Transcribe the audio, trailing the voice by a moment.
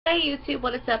Hey YouTube,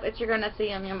 what is up? It's your girl Nessa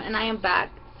Yum and I am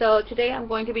back. So today I'm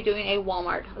going to be doing a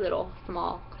Walmart little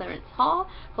small clearance haul.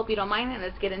 Hope you don't mind and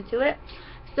let's get into it.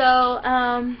 So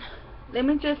let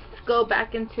me just go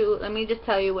back into, let me just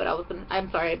tell you what I'm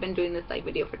sorry, I've been doing this like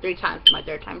video for 3 times, my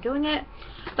 3rd time doing it.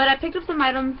 But I picked up some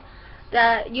items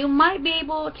that you might be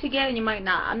able to get and you might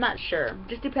not. I'm not sure.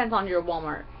 Just depends on your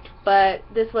Walmart. But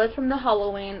this was from the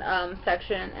Halloween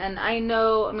section, and I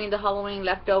know, the Halloween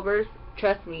leftovers.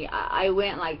 Trust me, I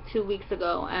went like 2 weeks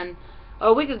ago, or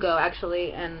a week ago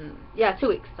actually, and yeah, 2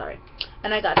 weeks, sorry,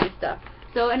 and I got this stuff.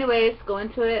 So anyways, go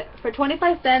into it. For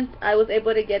 25 cents, I was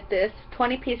able to get this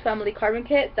 20-piece family carving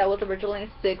kit that was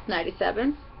originally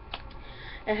 $6.97.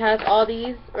 It has all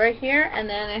these right here, and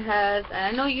then it has,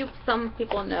 and I know some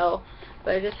people know,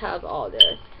 but it just has all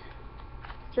this.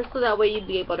 Just so that way you'd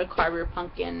be able to carve your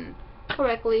pumpkin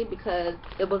correctly, because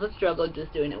it was a struggle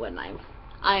just doing it with knives.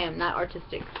 I am not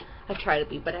artistic. I try to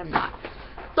be, but I'm not.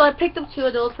 So I picked up 2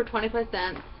 of those for 25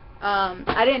 cents.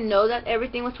 I didn't know that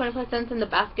everything was 25 cents in the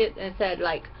basket, and it said,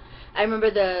 like, I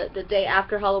remember the day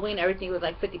after Halloween, everything was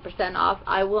like 50% off.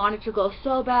 I wanted to go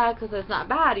so bad, because it's not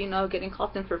bad, getting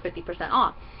Costin for 50%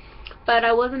 off. But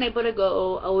I wasn't able to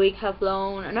go. A week had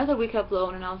flown, another week had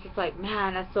flown, and I was just like,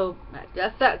 man,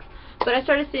 that sucks. But I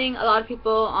started seeing a lot of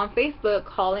people on Facebook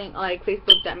hauling, like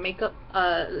Facebook that makeup,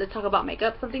 let's talk about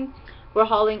makeup something, we're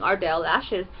hauling Ardell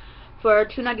lashes for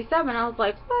 $2.97. I was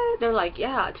like, what? They're like,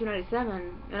 yeah,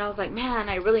 $2.97. And I was like, man,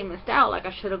 I really missed out. Like,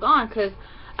 I should have gone, because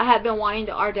I had been wanting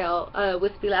the Ardell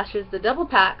Wispy Lashes, the double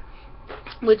pack,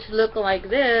 which look like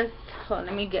this. Hold on,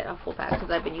 let me get a full pack, because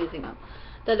I've been using them.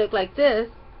 That look like this.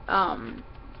 I'm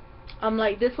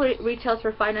like, this retails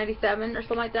for $5.97 or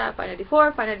something like that,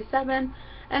 $5.94, $5.97.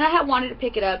 And I had wanted to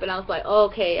pick it up, and I was like, oh,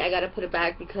 okay, I gotta put it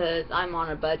back because I'm on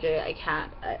a budget. I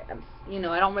can't, I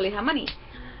don't really have money.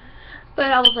 But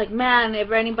I was like, man,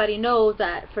 if anybody knows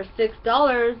that for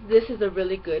 $6, this is a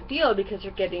really good deal, because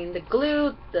you're getting the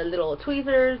glue, the little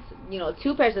tweezers,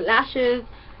 2 pairs of lashes.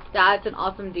 That's an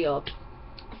awesome deal.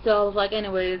 So I was like,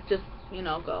 anyways, just,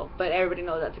 go. But everybody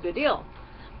knows that's a good deal.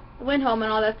 Went home and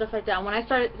all that stuff like that. When I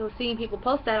started seeing people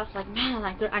post that, I was like, man,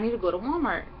 like, I need to go to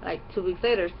Walmart, like, 2 weeks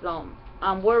later. So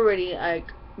we're already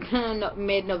like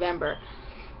mid-November,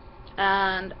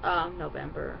 and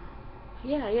November,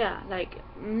 like,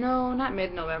 no, not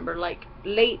mid-November, like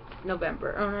late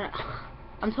November.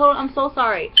 I'm so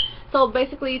sorry. So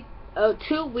basically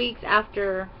 2 weeks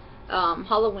after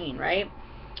Halloween, right?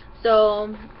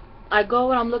 So I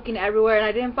go and I'm looking everywhere and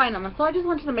I didn't find them, and so I just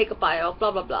went to the makeup aisle, blah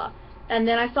blah blah. And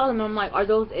then I saw them and I'm like, are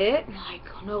those it? And I'm like,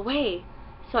 oh, no way.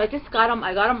 So I just got them.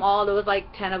 I got them all. There was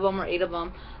like 10 of them or 8 of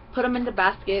them. Put them in the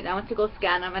basket. I went to go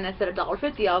scan them, and it said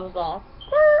 $1.50. I was all,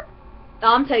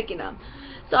 I'm taking them.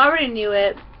 So I already knew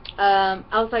it. I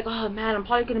was like, oh man, I'm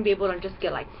probably gonna be able to just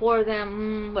get like 4 of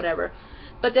them, whatever.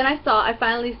 But then I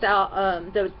finally saw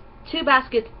the 2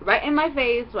 baskets right in my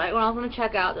face, right when I was gonna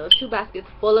check out. There was 2 baskets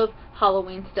full of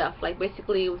Halloween stuff. Like,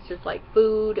 basically it was just like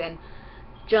food and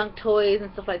junk toys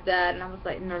and stuff like that. And I was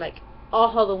like, and they're like,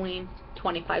 all Halloween,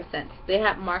 25 cents. They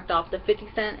had marked off the 50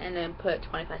 cent and then put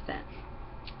 25 cents.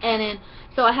 And then,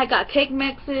 so I had got cake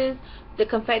mixes, the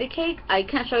confetti cake. I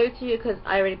can't show it to you because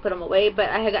I already put them away, but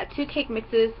I had got 2 cake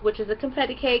mixes, which is a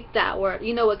confetti cake that were,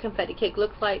 you know what confetti cake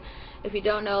looks like. If you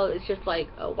don't know, it's just like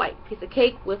a white piece of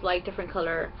cake with like different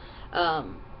color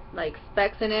like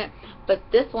specks in it. But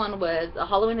this one was a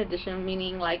Halloween edition,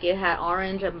 meaning like it had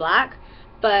orange and black.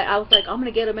 But I was like, I'm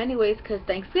gonna get them anyways, because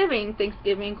Thanksgiving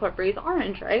incorporates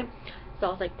orange, right? So I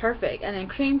was like, perfect. And then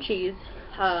cream cheese,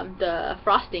 the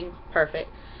frosting, perfect.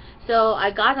 So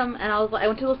I got them, and I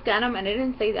went to go scan them, and it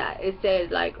didn't say that. It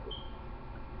said like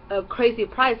a crazy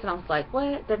price, and I was like,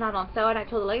 what? They're not on sale. And I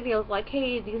told the lady, I was like,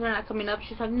 hey, these are not coming up.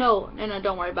 She's like, no,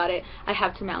 don't worry about it. I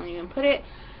have to manually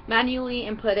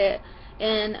input it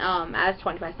in as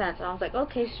 25 cents. And I was like,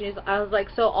 okay. I was like,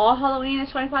 so all Halloween is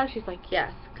 25? She's like,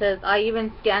 yes, because I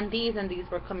even scanned these, and these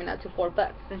were coming out to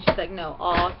 $4. And she's like, no,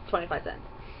 all 25 cents.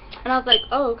 And I was like,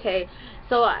 oh, okay.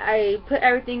 So I put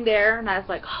everything there, and I was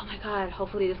like, oh my god,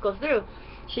 hopefully this goes through.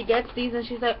 She gets these, and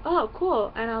she's like, oh,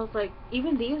 cool. And I was like,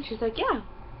 even these? She's like, yeah.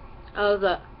 I was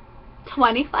like,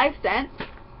 25 cents?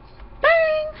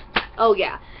 Bang! Oh,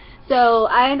 yeah. So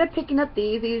I ended up picking up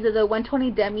these. These are the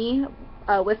 120 Demi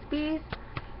Wispies.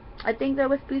 I think they're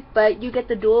Wispies, but you get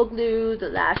the dual glue, the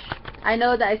lash. I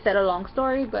know that I said a long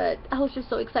story, but I was just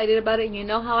so excited about it. You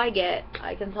know how I get.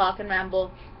 I can talk and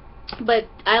ramble. But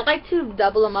I like to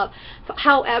double them up.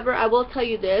 However, I will tell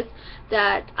you this,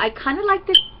 that I kind of like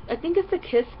I think it's the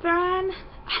Kiss brand.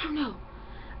 I don't know.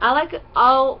 I like it.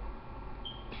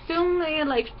 soon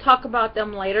like talk about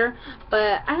them later,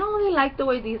 but I don't really like the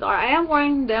way these are. I am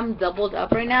wearing them doubled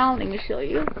up right now. Let me show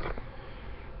you.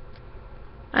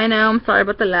 I know, I'm sorry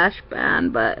about the lash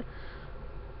band, but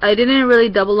I didn't really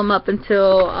double them up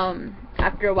until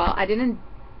after a while. I didn't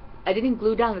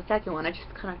glue down the second one. I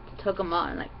just kind of took them out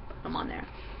and like put them on there.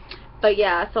 But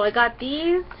yeah, so I got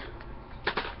these.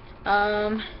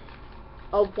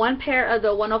 One pair of the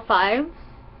 105s,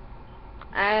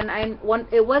 and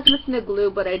it was missing the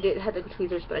glue, but I did have the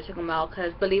tweezers, but I took them out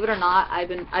because, believe it or not,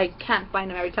 I can't find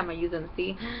them every time I use them.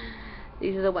 See,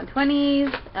 these are the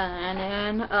 120s, and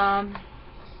then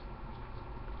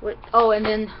and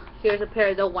then here's a pair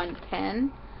of the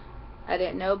 110. I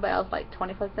didn't know, but I was like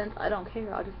 25 cents. I don't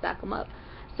care. I'll just stack them up.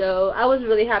 So I was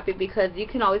really happy because you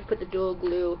can always put the dual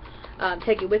glue,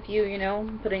 take it with you, you know,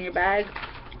 put it in your bag.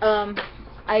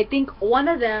 I think one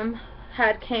of them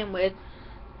came with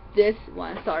this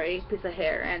one, sorry, piece of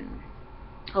hair, and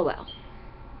oh well.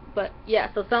 But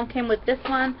yeah, so some came with this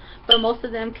one, but most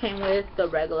of them came with the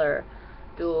regular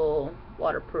dual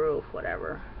waterproof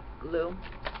whatever glue.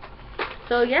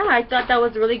 So yeah, I thought that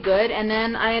was really good. And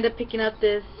then I ended up picking up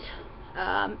this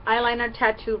eyeliner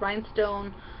tattoo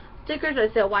rhinestone stickers.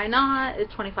 I said, why not?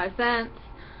 It's 25 cents.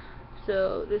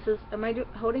 So this is, am I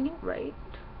holding it right?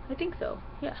 I think so.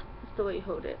 Yeah, that's the way you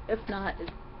hold it. If not,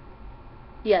 it's,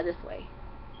 yeah, this way.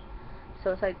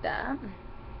 So it's like that.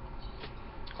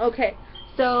 Okay,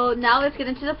 so now let's get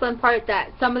into the fun part,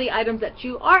 that some of the items that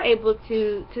you are able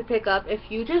to pick up if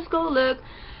you just go look.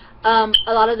 A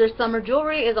lot of their summer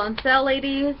jewelry is on sale,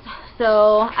 ladies,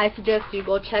 so I suggest you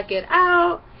go check it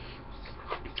out.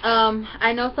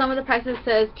 I know some of the prices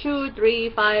says 2,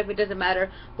 3, 5, it doesn't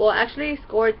matter. Well, I actually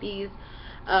scored these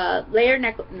layer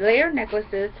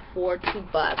necklaces for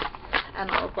 $2, and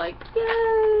I was like,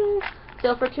 yay!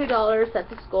 So for $2,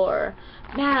 that's a score.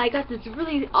 Man, I got this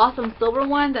really awesome silver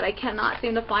one that I cannot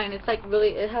seem to find. It's like really,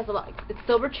 it has a lot, it's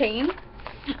silver chain,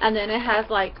 and then it has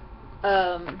like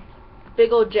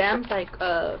big old gems, like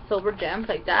silver gems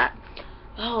like that.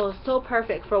 Oh, so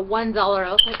perfect for $1.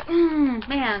 I was like,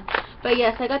 man. But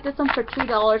yes, I got this one for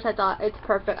 $2. I thought it's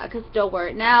perfect. I could still wear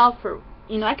it now. For,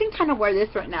 you know, I can kind of wear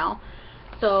this right now.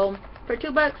 So for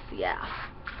 $2, yeah.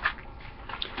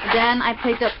 Then I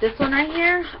picked up this one right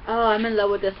here. Oh, I'm in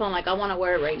love with this one. Like, I want to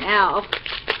wear it right now.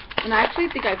 And I actually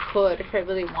think I could if I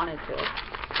really wanted to.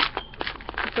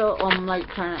 So I'm like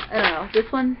trying to, I don't know.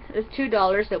 This one is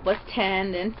 $2. It was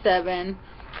 10, then 7,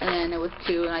 and then it was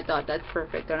 2. And I thought that's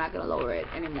perfect. They're not gonna lower it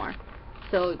anymore.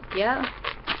 So yeah.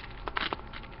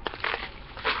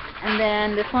 And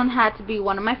then this one had to be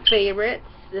one of my favorites.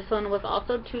 This one was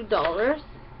also $2.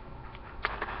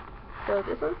 So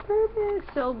this was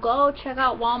perfect. So go check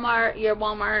out Walmart, your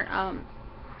Walmart.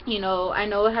 You know, I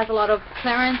know it has a lot of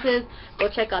clearances. Go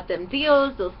check out them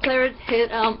deals. Those clearance, hit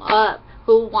them up.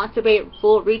 Who wants to pay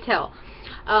full retail?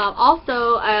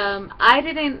 Also, I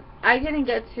didn't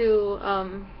get to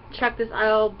check this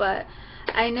out, but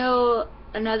I know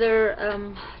another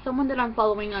someone that I'm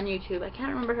following on YouTube. I can't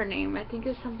remember her name. I think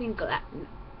it's something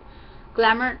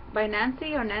Glamour by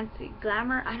Nancy, or Nancy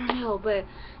Glamour, I don't know, but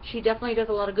she definitely does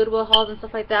a lot of Goodwill hauls and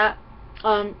stuff like that.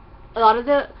 A lot of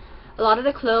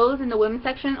the clothes in the women's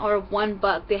section are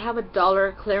 $1. They have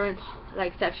 $1 clearance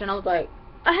like section. I was like,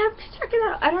 I have to check it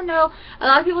out. I don't know. A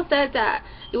lot of people said that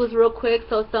it was real quick,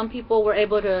 so some people were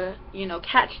able to, you know,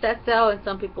 catch that sale, and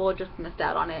some people just missed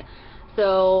out on it.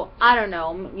 So I don't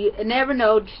know. You never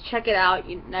know. Just check it out.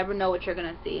 You never know what you're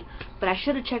gonna see. But I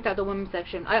should have checked out the women's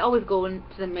section. I always go into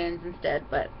the men's instead,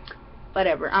 but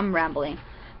whatever. I'm rambling.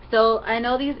 So I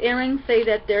know these earrings say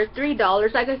that they're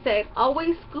 $3. Like I said,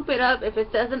 always scoop it up. If it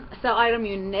says a sale item,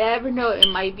 you never know. It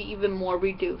might be even more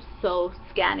reduced. So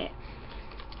scan it.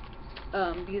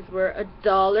 These were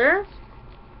 $1,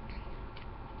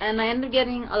 and I ended up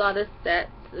getting a lot of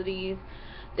sets. These,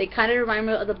 they kind of remind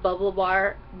me of the bubble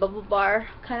bar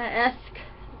kind of esque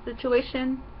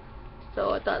situation.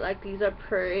 So I thought like these are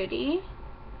pretty.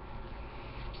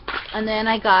 And then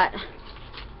I got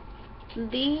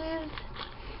these.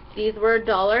 These were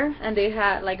 $1, and they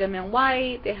had like them in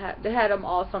white. They had them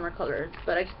all summer colors,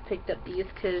 but I just picked up these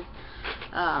because,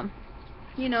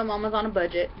 you know, Mama's on a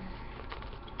budget.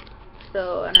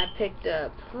 So, and I picked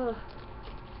up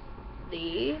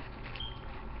these.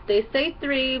 They say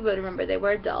 3, but remember they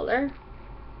were $1.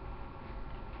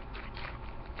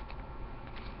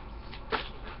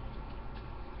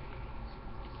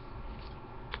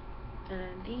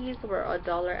 And these were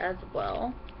 $1 as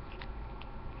well.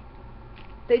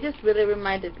 They just really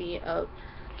reminded me of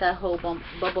that whole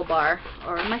bubble bar,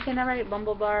 or am I saying that right?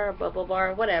 Bubble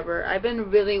bar, whatever. I've been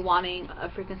really wanting a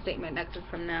freaking statement necklace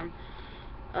from them.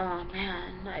 Oh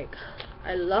man, like,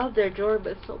 I love their jewelry,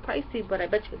 but it's so pricey, but I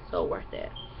bet you it's so worth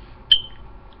it.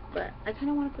 But I kind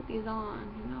of want to put these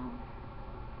on, you know.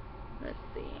 Let's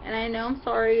see. And I know, I'm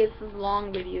sorry, it's a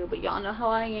long video, but y'all know how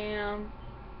I am.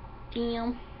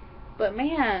 Damn. But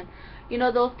man, you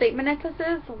know, those statement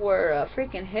necklaces were a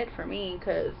freaking hit for me,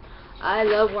 because I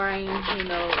love wearing, you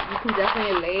know, you can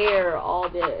definitely layer all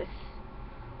this.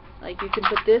 Like, you can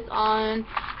put this on,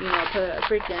 you know, put a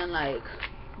freaking, like,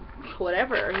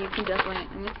 whatever. You can definitely,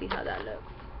 let me see how that looks.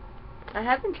 I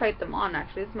haven't tried them on,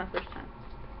 actually. This is my first time.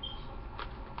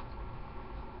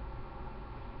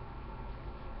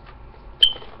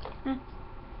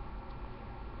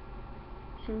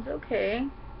 Seems okay.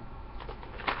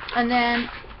 And then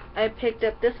I picked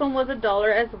up, this one was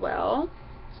 $1 as well.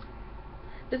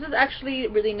 This is actually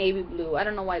really navy blue. I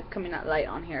don't know why it's coming out light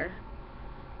on here.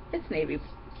 It's navy,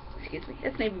 excuse me,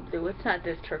 it's navy blue. It's not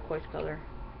this turquoise color.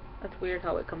 That's weird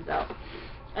how it comes out.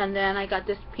 And then I got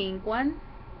this pink one.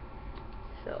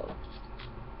 So,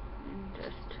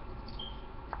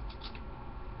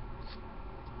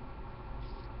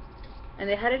 and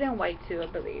they had it in white too, I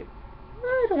believe.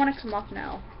 Oh, it doesn't want to come off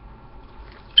now.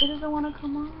 It doesn't want to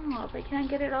come off. I can't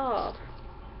get it off.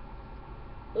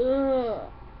 Ugh.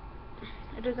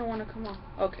 It doesn't want to come off.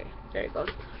 Okay, there it goes.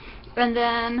 And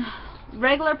then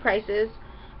regular prices.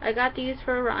 I got these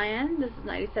for Ryan. This is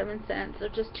 97 cents. So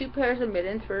just 2 pairs of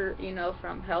mittens for, you know,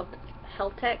 from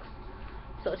Health-Tex.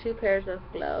 So 2 pairs of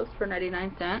gloves for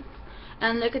 99 cents.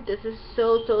 And look at this. This is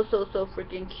so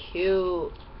freaking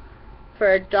cute.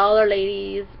 For $1,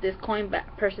 ladies, this coin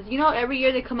purses. You know, every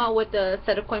year they come out with a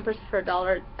set of coin purses for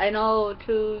 $1. I know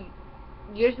 2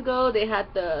 years ago they had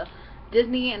the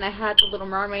Disney and I had the Little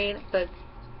Mermaid, but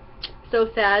so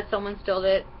sad, someone stole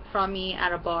it from me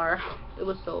at a bar. It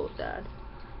was so sad.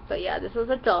 But yeah, this was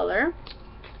 $1.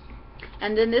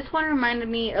 And then this one reminded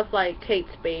me of like Kate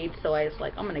Spade, so I was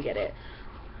like, I'm gonna get it.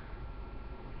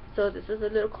 So this is a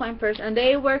little coin purse, and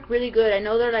they work really good. I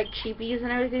know they're like cheapies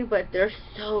and everything, but they're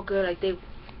so good. Like they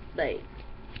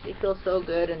feel so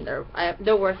good, and they're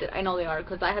worth it. I know they are,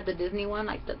 because I had the Disney one,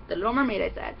 like the Little Mermaid,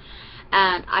 I said,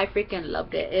 and I freaking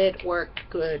loved it. It worked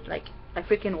good. Like, I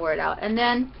freaking wore it out. And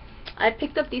then I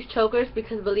picked up these chokers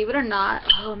because, believe it or not,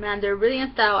 oh man, they're really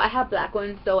in style. I have black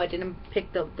ones, so I didn't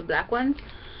pick the black ones.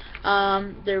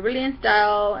 They're really in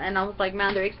style, and I was like,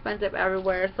 man, they're expensive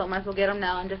everywhere, so I might as well get them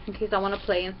now, and just in case I want to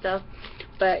play and stuff.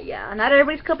 But yeah, not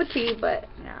everybody's cup of tea, but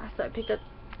yeah, so I picked up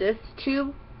this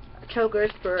 2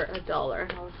 chokers for $1,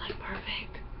 and I was like,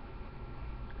 perfect.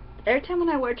 Every time when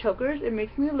I wear chokers, it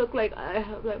makes me look like I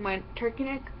have, like, my turkey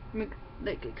neck,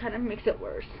 like, it kind of makes it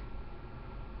worse.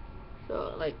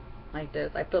 So like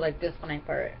this, I feel like this when I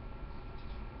wear it.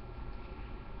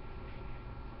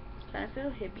 Kind of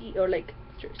feel hippie, or like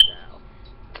street style.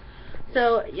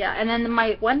 So yeah, and then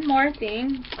my one more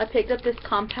thing, I picked up this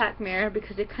compact mirror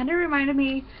because it kind of reminded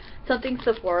me something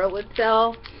Sephora would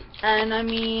sell. And I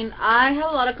mean, I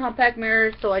have a lot of compact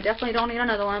mirrors, so I definitely don't need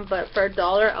another one, but for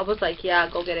 $1, I was like, yeah,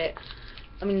 go get it.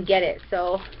 I mean, get it.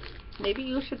 So maybe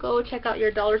you should go check out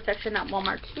your dollar section at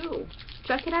Walmart too.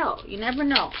 Check it out. You never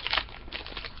know.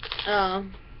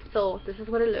 So this is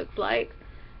what it looks like.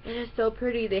 It is so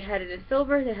pretty. They had it in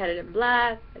silver, they had it in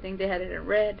black, I think they had it in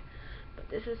red, but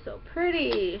this is so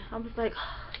pretty. I was like,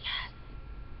 oh, yes.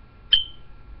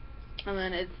 And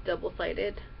then it's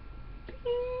double-sided.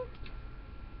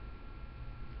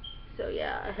 So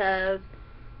yeah, it has,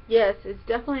 yes, it's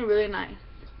definitely really nice.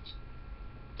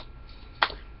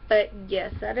 But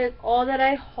yes, that is all that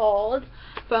I hauled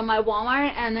from my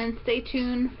Walmart, and then stay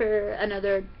tuned for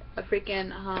another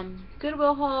freaking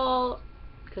Goodwill haul,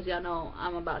 because y'all know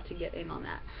I'm about to get in on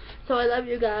that. So I love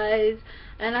you guys,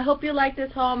 and I hope you like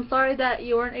this haul. I'm sorry that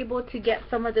you weren't able to get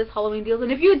some of this Halloween deals,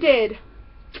 and if you did,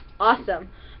 awesome.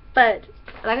 But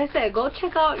like I said, go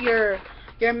check out your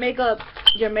makeup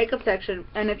section,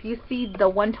 and if you see the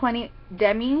 120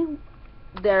 demi,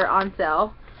 they're on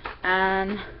sale.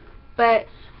 But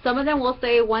some of them will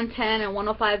say 110 and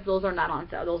 105. Those are not on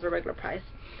sale. Those are regular price.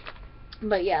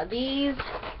 But yeah, these,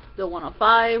 the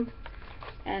 105,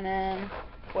 and then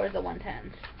where's the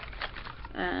 110s?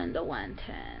 And the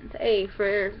 110s. Hey,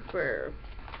 for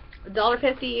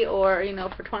 $1.50, or you know,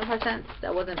 for 25 cents,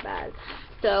 that wasn't bad.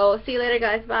 So see you later,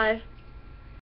 guys. Bye.